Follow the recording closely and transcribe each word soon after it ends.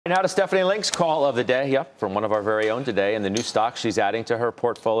Now to Stephanie Link's call of the day. Yep, from one of our very own today, and the new stock she's adding to her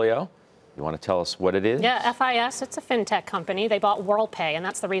portfolio. You want to tell us what it is? Yeah, FIS, it's a fintech company. They bought WorldPay, and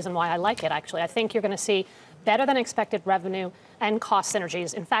that's the reason why I like it, actually. I think you're going to see better than expected revenue and cost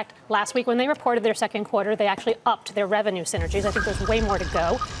synergies. In fact, last week when they reported their second quarter, they actually upped their revenue synergies. I think there's way more to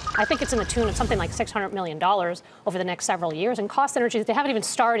go. I think it's in the tune of something like $600 million over the next several years. And cost synergies, they haven't even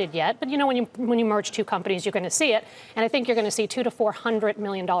started yet. But, you know, when you merge two companies, you're going to see it. And I think you're going to see $200 to $400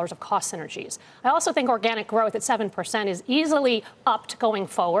 million of cost synergies. I also think organic growth at 7% is easily upped going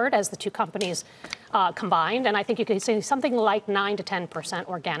forward as the two companies combined, and I think you could see something like 9 to 10%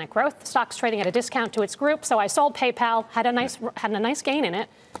 organic growth. The stock's trading at a discount to its group, so I sold PayPal, had a nice gain in it,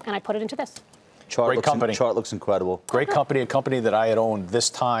 and I put it into this. Great company. Chart looks incredible. Great company, a company that I had owned this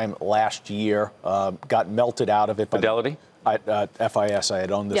time last year, got melted out of it. Fidelity? FIS, I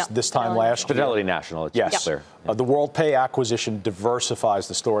had owned this time last year. Fidelity National, it's clear. The WorldPay acquisition diversifies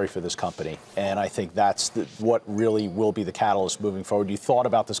the story for this company, and I think that's what really will be the catalyst moving forward. You thought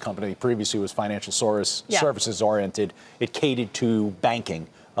about this company previously was financial services oriented. It catered to banking.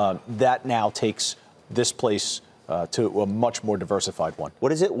 That now takes this place to a much more diversified one.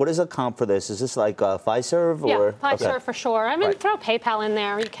 What is it? What is a comp for this? Is this like Fiserv? Yeah, Fiserv for sure. I mean, throw PayPal in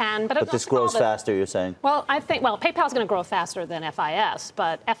there, you can. But this grows faster, you're saying? Well, I think, PayPal's going to grow faster than FIS,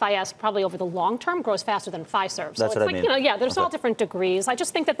 but FIS probably over the long term grows faster than Fiserv. So That's what I mean. You know, there's all different degrees. I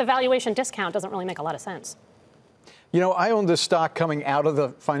just think that the valuation discount doesn't really make a lot of sense. You know, I owned this stock coming out of the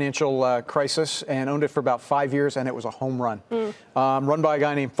financial crisis and owned it for about 5 years, and it was a home run. Run by a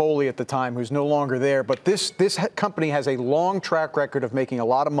guy named Foley at the time, who's no longer there. But this company has a long track record of making a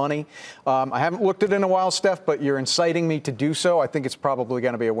lot of money. I haven't looked at it in a while, Steph, but you're inciting me to do so. I think it's probably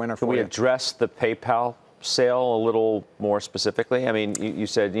going to be a winner for you. Can we address the PayPal sale a little more specifically? I mean, you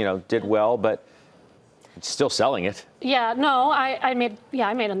said, you know, did well, but it's still selling it. Yeah, no, I made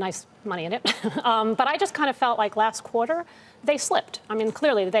a nice money in it. But I just kind of felt like last quarter they slipped. I mean,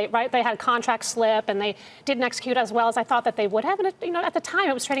 clearly they had contract slip and they didn't execute as well as I thought that they would have. And you know, at the time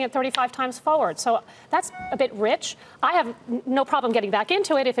it was trading at 35 times forward. So that's a bit rich. I have no problem getting back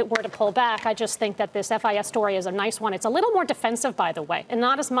into it if it were to pull back. I just think that this FIS story is a nice one. It's a little more defensive, by the way, and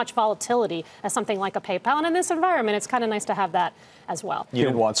not as much volatility as something like a PayPal. And in this environment, it's kind of nice to have that as well. You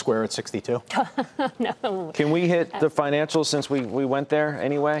didn't want Square at 62? No. Can we hit the financials since we went there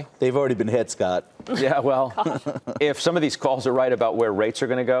anyway? They've already been hit, Scott. Yeah, well, if some of these calls are right about where rates are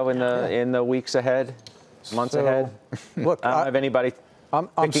going to go in the weeks ahead, months ahead, look, I don't have anybody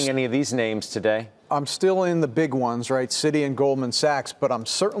picking any of these names today. I'm still in the big ones, right? Citi and Goldman Sachs, but I'm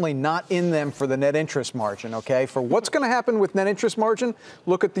certainly not in them for the net interest margin, okay? For what's going to happen with net interest margin,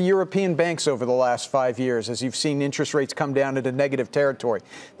 look at the European banks over the last 5 years as you've seen interest rates come down into negative territory.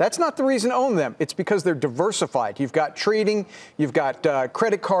 That's not the reason to own them. It's because they're diversified. You've got trading, you've got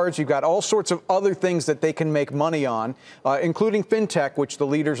credit cards, you've got all sorts of other things that they can make money on, including fintech, which the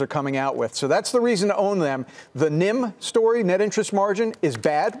leaders are coming out with. So that's the reason to own them. The NIM story, net interest margin, is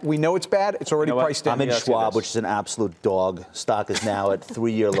bad. We know it's bad. It's already priced. I'm in Schwab, which is an absolute dog. Stock is now at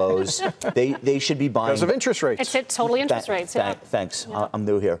 3-year lows. They should be buying because of interest rates. It's totally interest rates. Thanks. Yeah. I'm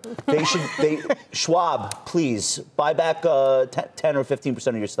new here. Schwab, please buy back 10 or 15%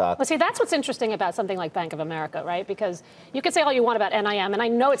 of your stock. Well, see, that's what's interesting about something like Bank of America, right? Because you can say all you want about NIM, and I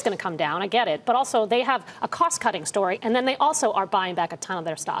know it's going to come down. I get it. But also, they have a cost-cutting story, and then they also are buying back a ton of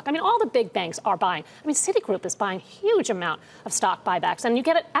their stock. I mean, all the big banks are buying. I mean, Citigroup is buying a huge amount of stock buybacks, and you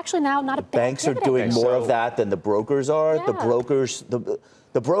get it actually now not a big banks are doing more of that than the brokers are. Yeah.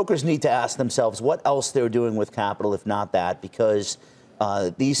 The brokers need to ask themselves what else they're doing with capital, if not that, because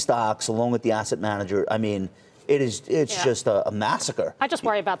these stocks, along with the asset manager, I mean, it's just a massacre. I just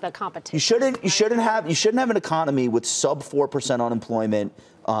worry about the competition. You shouldn't have an economy with sub 4% unemployment,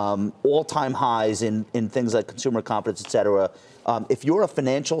 all-time highs in things like consumer confidence, et cetera. If you're a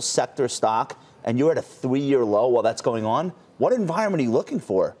financial sector stock and you're at a 3-year low while that's going on, what environment are you looking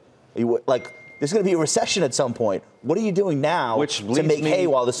for? There's going to be a recession at some point. What are you doing now to make hay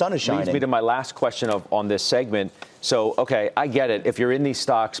while the sun is shining? Leads me to my last question on this segment. So, okay, I get it. If you're in these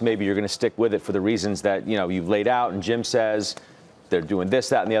stocks, maybe you're going to stick with it for the reasons that, you know, you've laid out. And Jim says they're doing this,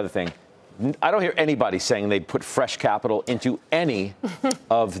 that, and the other thing. I don't hear anybody saying they'd put fresh capital into any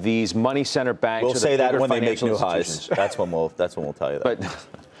of these money center banks. We'll say that when they make new highs. That's when we'll tell you that. But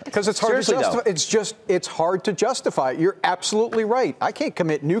because it's hard to justify. It's hard to justify. You're absolutely right. I can't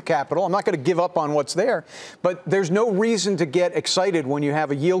commit new capital. I'm not going to give up on what's there. But there's no reason to get excited when you have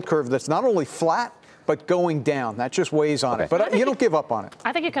a yield curve that's not only flat, but going down. That just weighs on Okay. it. But you don't give up on it.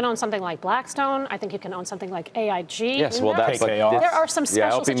 I think you can own something like Blackstone. I think you can own something like AIG. Yes, well, that's there are some special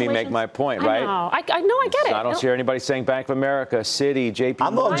helping situations. me make my point, right? I know, I get it. I don't hear anybody saying Bank of America, Citi, JP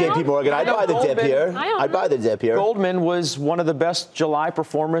I'm going JP Morgan. I'd buy the dip here. I'd buy the dip here. Goldman was one of the best July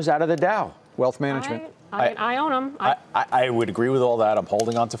performers out of the Dow. Wealth management. I own them. I would agree with all that. I'm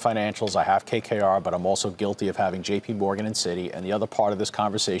holding on to financials. I have KKR, but I'm also guilty of having JP Morgan and Citi. And the other part of this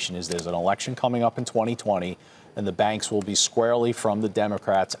conversation is there's an election coming up in 2020, and the banks will be squarely from the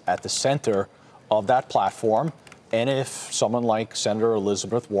Democrats at the center of that platform. And if someone like Senator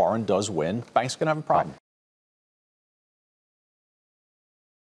Elizabeth Warren does win, banks are going to have a problem.